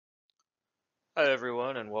Hi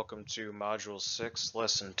everyone, and welcome to Module 6,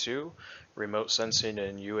 Lesson 2, Remote Sensing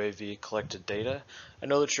and UAV Collected Data. I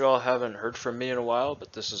know that you all haven't heard from me in a while,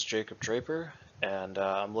 but this is Jacob Draper, and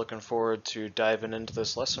I'm looking forward to diving into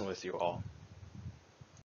this lesson with you all.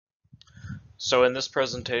 So in this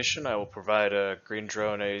presentation, I will provide a Green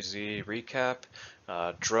Drone AZ recap,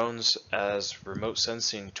 drones as remote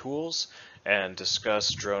sensing tools, and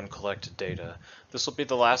discuss drone collected data. This will be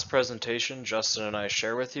the last presentation Justin and I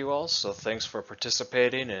share with you all, so thanks for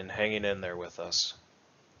participating and hanging in there with us.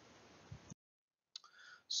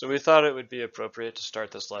 So we thought it would be appropriate to start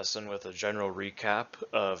this lesson with a general recap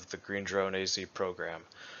of the Green Drone AZ program.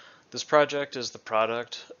 This project is the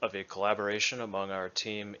product of a collaboration among our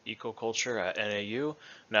team Ecoculture at NAU,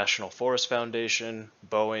 National Forest Foundation,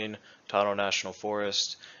 Boeing, Toronto National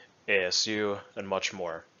Forest, ASU, and much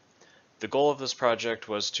more. The goal of this project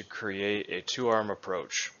was to create a two-arm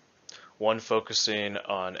approach, one focusing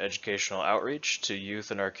on educational outreach to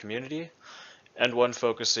youth in our community, and one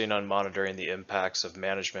focusing on monitoring the impacts of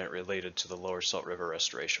management related to the Lower Salt River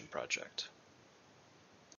Restoration Project.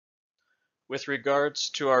 With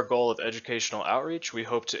regards to our goal of educational outreach, we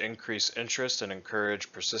hope to increase interest and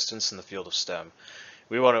encourage persistence in the field of STEM.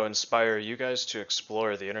 We want to inspire you guys to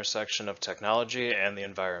explore the intersection of technology and the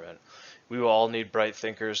environment. We will all need bright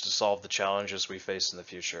thinkers to solve the challenges we face in the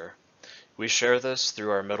future. We share this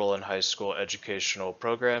through our middle and high school educational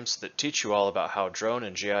programs that teach you all about how drone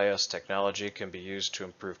and GIS technology can be used to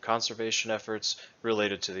improve conservation efforts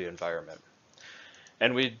related to the environment.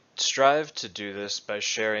 And we strive to do this by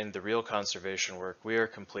sharing the real conservation work we are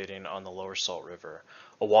completing on the Lower Salt River,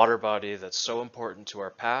 a water body that's so important to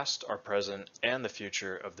our past, our present, and the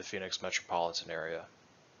future of the Phoenix metropolitan area.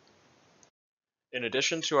 In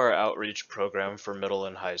addition to our outreach program for middle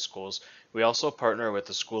and high schools, we also partner with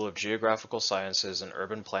the School of Geographical Sciences and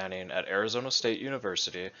Urban Planning at Arizona State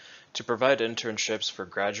University to provide internships for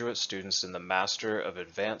graduate students in the Master of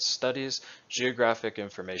Advanced Studies Geographic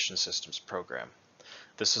Information Systems program.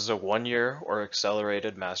 This is a one-year or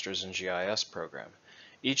accelerated Master's in GIS program.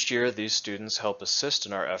 Each year, these students help assist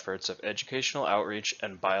in our efforts of educational outreach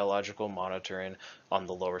and biological monitoring on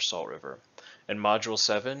the Lower Salt River. In Module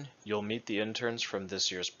 7, you'll meet the interns from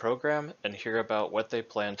this year's program and hear about what they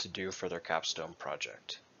plan to do for their capstone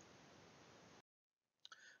project.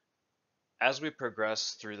 As we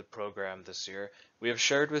progress through the program this year, we have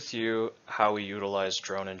shared with you how we utilize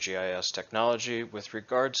drone and GIS technology with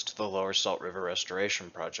regards to the Lower Salt River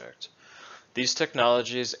Restoration Project. These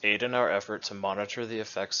technologies aid in our effort to monitor the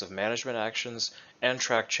effects of management actions and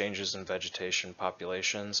track changes in vegetation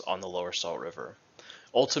populations on the Lower Salt River.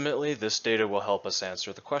 Ultimately, this data will help us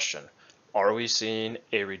answer the question, are we seeing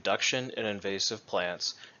a reduction in invasive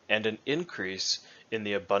plants and an increase in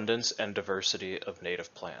the abundance and diversity of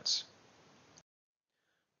native plants?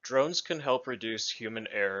 Drones can help reduce human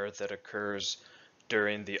error that occurs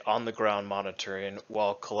during the on-the-ground monitoring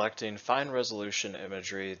while collecting fine-resolution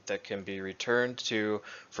imagery that can be returned to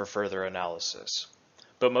for further analysis.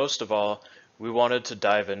 But most of all, we wanted to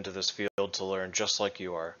dive into this field to learn just like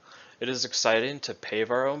you are. It is exciting to pave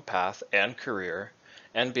our own path and career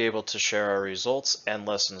and be able to share our results and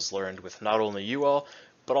lessons learned with not only you all,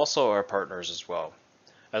 but also our partners as well.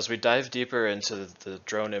 As we dive deeper into the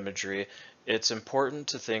drone imagery, it's important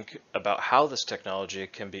to think about how this technology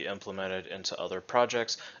can be implemented into other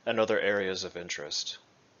projects and other areas of interest.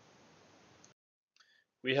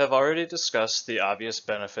 We have already discussed the obvious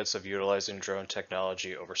benefits of utilizing drone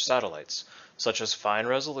technology over satellites, such as fine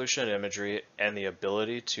resolution imagery and the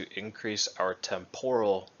ability to increase our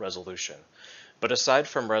temporal resolution. But aside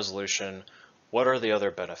from resolution, what are the other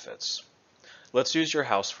benefits? Let's use your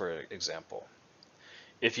house for example.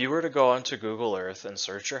 If you were to go onto Google Earth and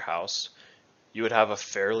search your house, you would have a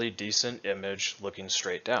fairly decent image looking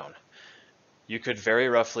straight down. You could very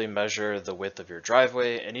roughly measure the width of your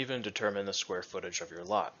driveway and even determine the square footage of your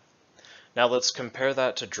lot. Now let's compare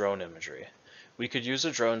that to drone imagery. We could use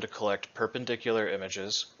a drone to collect perpendicular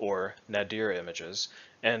images, or nadir images,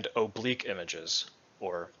 and oblique images,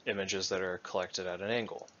 or images that are collected at an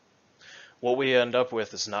angle. What we end up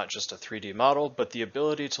with is not just a 3D model, but the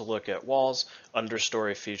ability to look at walls,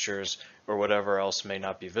 understory features, or whatever else may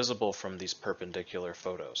not be visible from these perpendicular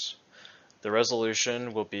photos. The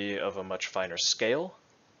resolution will be of a much finer scale,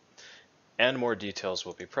 and more details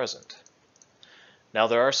will be present. Now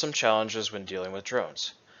there are some challenges when dealing with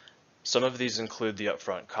drones. Some of these include the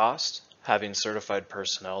upfront cost, having certified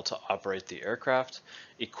personnel to operate the aircraft,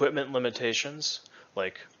 equipment limitations,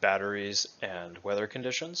 like batteries and weather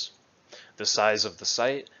conditions, the size of the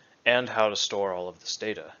site, and how to store all of this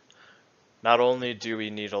data. Not only do we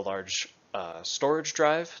need a large storage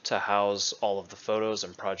drive to house all of the photos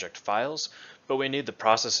and project files, but we need the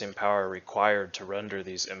processing power required to render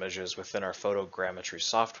these images within our photogrammetry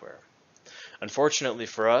software. Unfortunately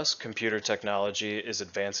for us, computer technology is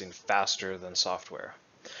advancing faster than software.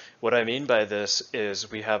 What I mean by this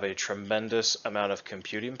is we have a tremendous amount of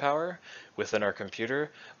computing power within our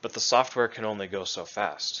computer, but the software can only go so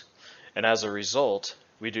fast. And as a result,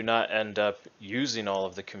 we do not end up using all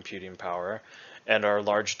of the computing power, and our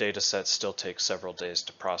large data sets still take several days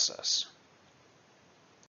to process.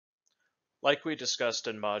 Like we discussed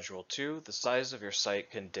in Module 2, the size of your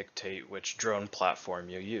site can dictate which drone platform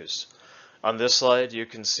you use. On this slide, you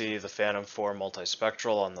can see the Phantom 4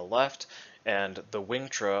 multispectral on the left and the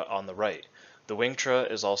Wingtra on the right. The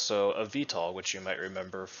Wingtra is also a VTOL, which you might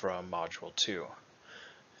remember from Module 2.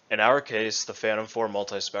 In our case, the Phantom 4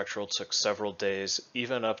 multispectral took several days,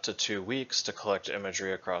 even up to 2 weeks, to collect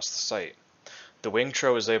imagery across the site. The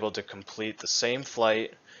Wingtra was able to complete the same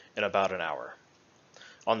flight in about an hour.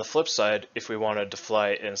 On the flip side, if we wanted to fly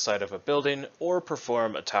inside of a building or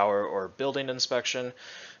perform a tower or building inspection,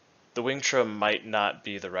 the Wingtra might not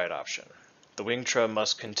be the right option. The Wingtra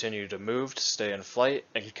must continue to move to stay in flight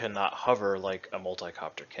and cannot hover like a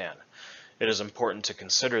multicopter can. It is important to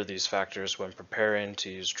consider these factors when preparing to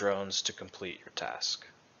use drones to complete your task.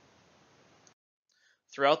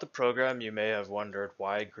 Throughout the program, you may have wondered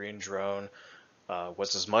why Green Drone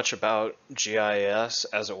was as much about GIS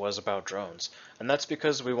as it was about drones. And that's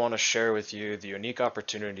because we want to share with you the unique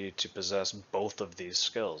opportunity to possess both of these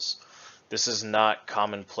skills. This is not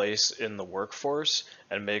commonplace in the workforce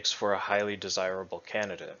and makes for a highly desirable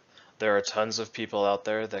candidate. There are tons of people out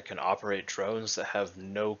there that can operate drones that have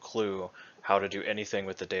no clue how to do anything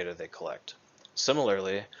with the data they collect.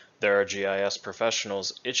 Similarly, there are GIS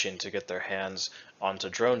professionals itching to get their hands onto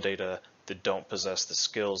drone data that don't possess the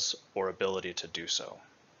skills or ability to do so.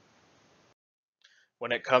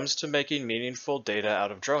 When it comes to making meaningful data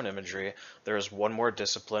out of drone imagery, there is one more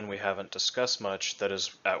discipline we haven't discussed much that is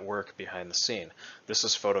at work behind the scene. This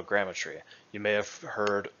is photogrammetry. You may have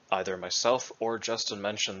heard either myself or Justin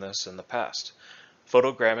mention this in the past.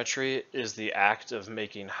 Photogrammetry is the act of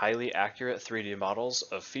making highly accurate 3D models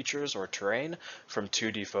of features or terrain from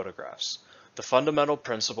 2D photographs. The fundamental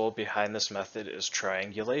principle behind this method is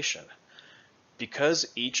triangulation.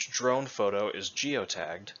 Because each drone photo is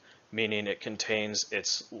geotagged, meaning it contains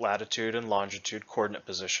its latitude and longitude coordinate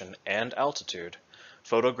position and altitude,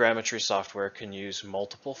 photogrammetry software can use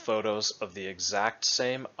multiple photos of the exact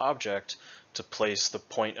same object to place the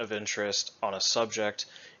point of interest on a subject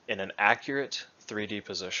in an accurate 3D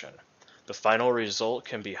position. The final result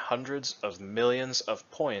can be hundreds of millions of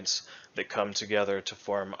points that come together to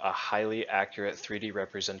form a highly accurate 3D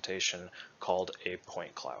representation called a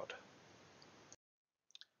point cloud.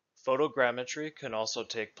 Photogrammetry can also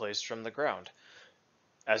take place from the ground.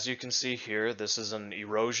 As you can see here, this is an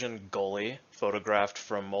erosion gully photographed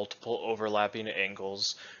from multiple overlapping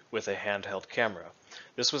angles with a handheld camera.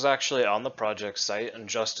 This was actually on the project site, and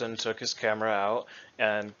Justin took his camera out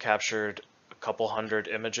and captured a couple hundred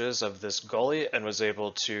images of this gully and was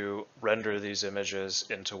able to render these images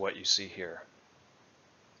into what you see here.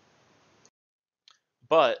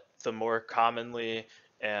 But the more commonly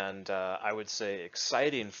and I would say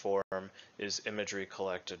exciting form is imagery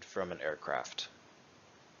collected from an aircraft.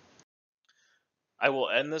 I will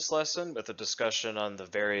end this lesson with a discussion on the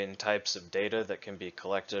varying types of data that can be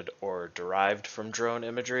collected or derived from drone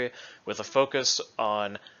imagery, with a focus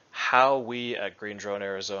on how we at Green Drone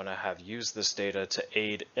Arizona have used this data to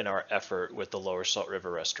aid in our effort with the Lower Salt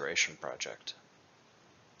River Restoration Project.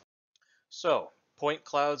 So, point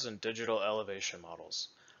clouds and digital elevation models.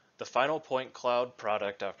 The final point cloud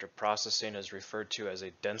product after processing is referred to as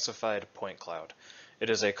a densified point cloud.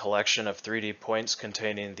 It is a collection of 3D points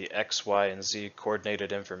containing the X, Y, and Z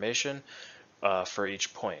coordinated information for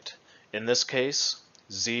each point. In this case,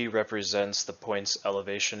 Z represents the point's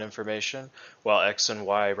elevation information, while X and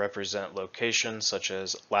Y represent locations such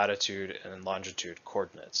as latitude and longitude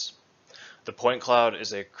coordinates. The point cloud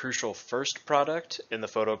is a crucial first product in the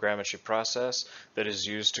photogrammetry process that is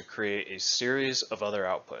used to create a series of other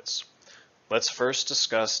outputs. Let's first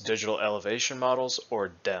discuss digital elevation models, or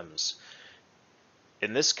DEMS.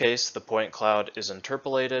 In this case, the point cloud is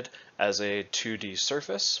interpolated as a 2D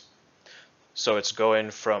surface. So it's going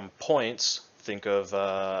from points, think of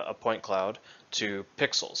a point cloud, to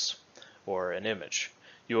pixels, or an image.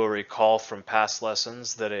 You will recall from past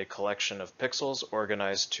lessons that a collection of pixels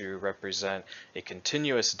organized to represent a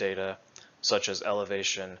continuous data, such as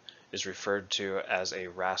elevation, is referred to as a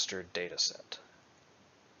raster dataset.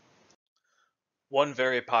 One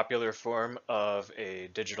very popular form of a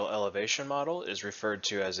digital elevation model is referred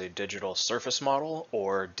to as a digital surface model,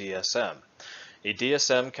 or DSM. A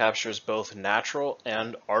DSM captures both natural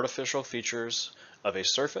and artificial features of a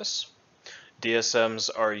surface. DSMs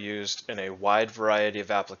are used in a wide variety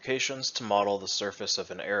of applications to model the surface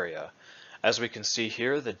of an area. As we can see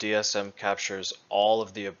here, the DSM captures all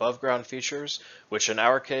of the above ground features, which in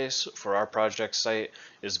our case, for our project site,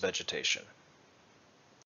 is vegetation.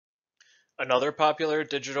 Another popular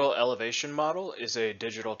digital elevation model is a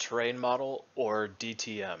digital terrain model, or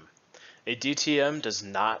DTM. A DTM does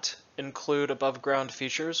not include above ground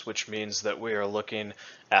features, which means that we are looking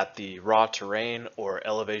at the raw terrain or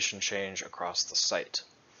elevation change across the site.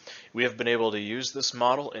 We have been able to use this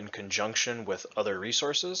model in conjunction with other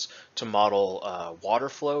resources to model water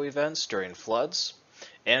flow events during floods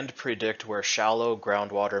and predict where shallow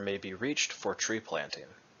groundwater may be reached for tree planting.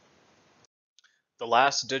 The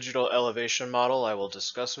last digital elevation model I will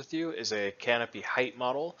discuss with you is a canopy height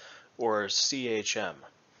model, or CHM.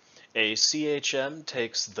 A CHM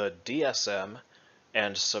takes the DSM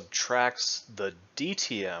and subtracts the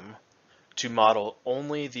DTM to model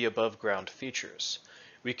only the above ground features.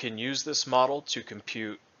 We can use this model to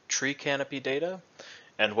compute tree canopy data,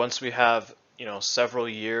 and once we have several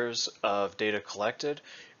years of data collected,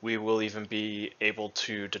 we will even be able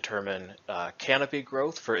to determine canopy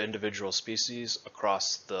growth for individual species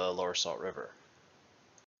across the lower Salt River.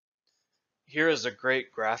 Here is a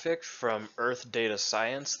great graphic from Earth Data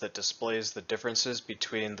Science that displays the differences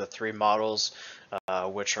between the three models,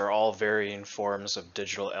 which are all varying forms of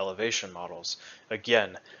digital elevation models.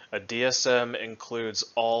 Again, a DSM includes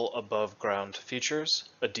all above ground features,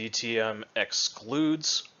 a DTM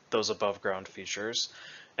excludes those above ground features,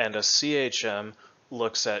 and a CHM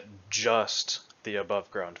looks at just the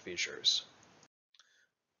above ground features.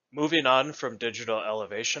 Moving on from digital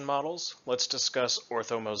elevation models, let's discuss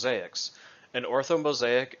orthomosaics. An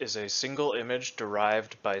orthomosaic is a single image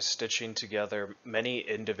derived by stitching together many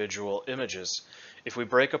individual images. If we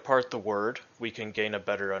break apart the word, we can gain a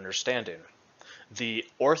better understanding. The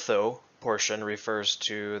ortho portion refers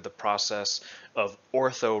to the process of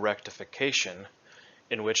orthorectification,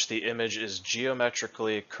 in which the image is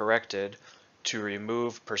geometrically corrected to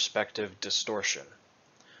remove perspective distortion.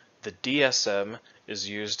 The DSM is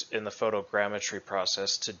used in the photogrammetry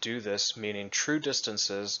process to do this, meaning true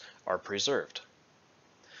distances are preserved.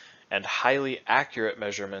 And highly accurate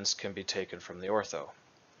measurements can be taken from the ortho.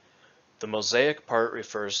 The mosaic part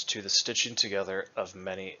refers to the stitching together of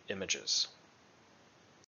many images.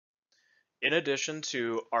 In addition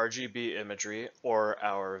to RGB imagery, or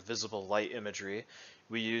our visible light imagery,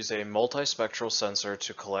 we use a multispectral sensor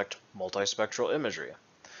to collect multispectral imagery.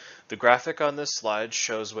 The graphic on this slide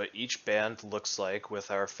shows what each band looks like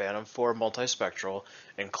with our Phantom 4 multispectral,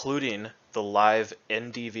 including the live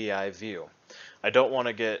NDVI view. I don't want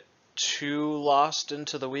to get too lost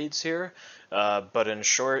into the weeds here, but in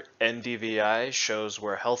short, NDVI shows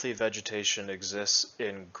where healthy vegetation exists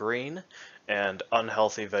in green and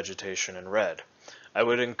unhealthy vegetation in red. I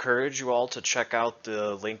would encourage you all to check out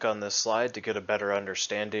the link on this slide to get a better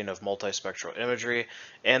understanding of multispectral imagery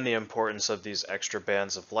and the importance of these extra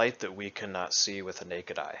bands of light that we cannot see with the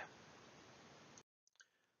naked eye.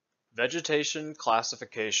 Vegetation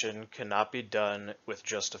classification cannot be done with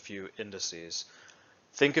just a few indices.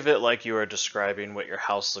 Think of it like you are describing what your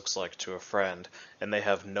house looks like to a friend, and they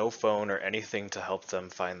have no phone or anything to help them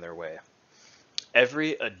find their way.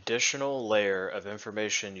 Every additional layer of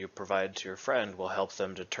information you provide to your friend will help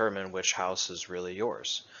them determine which house is really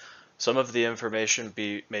yours. Some of the information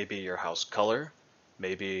may be your house color,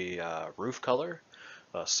 maybe roof color,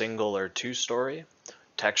 a single or two-story,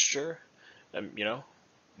 texture, and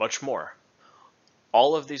much more.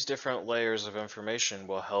 All of these different layers of information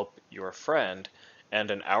will help your friend,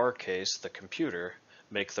 and in our case, the computer,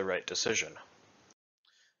 make the right decision.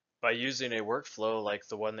 By using a workflow like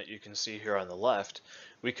the one that you can see here on the left,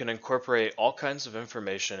 we can incorporate all kinds of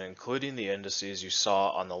information, including the indices you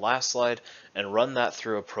saw on the last slide, and run that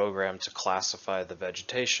through a program to classify the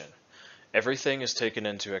vegetation. Everything is taken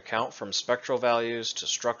into account from spectral values to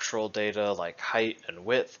structural data like height and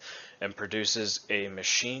width, and produces a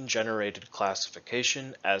machine-generated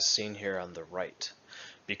classification as seen here on the right.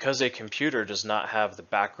 Because a computer does not have the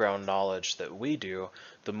background knowledge that we do,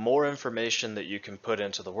 the more information that you can put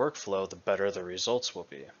into the workflow, the better the results will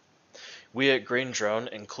be. We at Green Drone,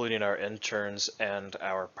 including our interns and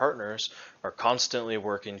our partners, are constantly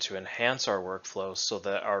working to enhance our workflow so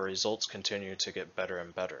that our results continue to get better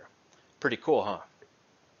and better. Pretty cool, huh?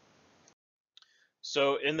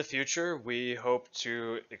 So in the future, we hope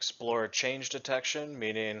to explore change detection,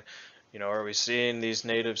 meaning Are we seeing these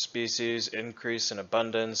native species increase in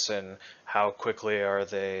abundance, and how quickly are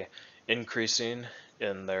they increasing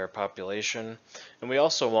in their population? And we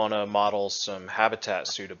also want to model some habitat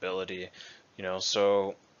suitability,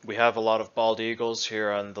 so we have a lot of bald eagles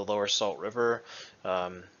here on the lower Salt River.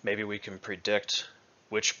 Maybe we can predict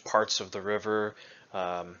which parts of the river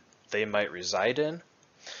they might reside in.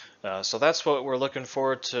 So that's what we're looking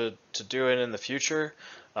forward to doing in the future.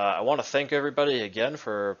 I want to thank everybody again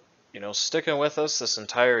for sticking with us this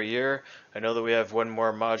entire year. I know that we have one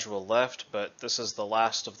more module left, but this is the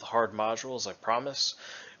last of the hard modules, I promise.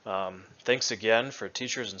 Thanks again for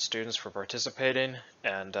teachers and students for participating,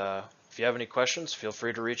 and if you have any questions, feel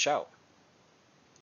free to reach out.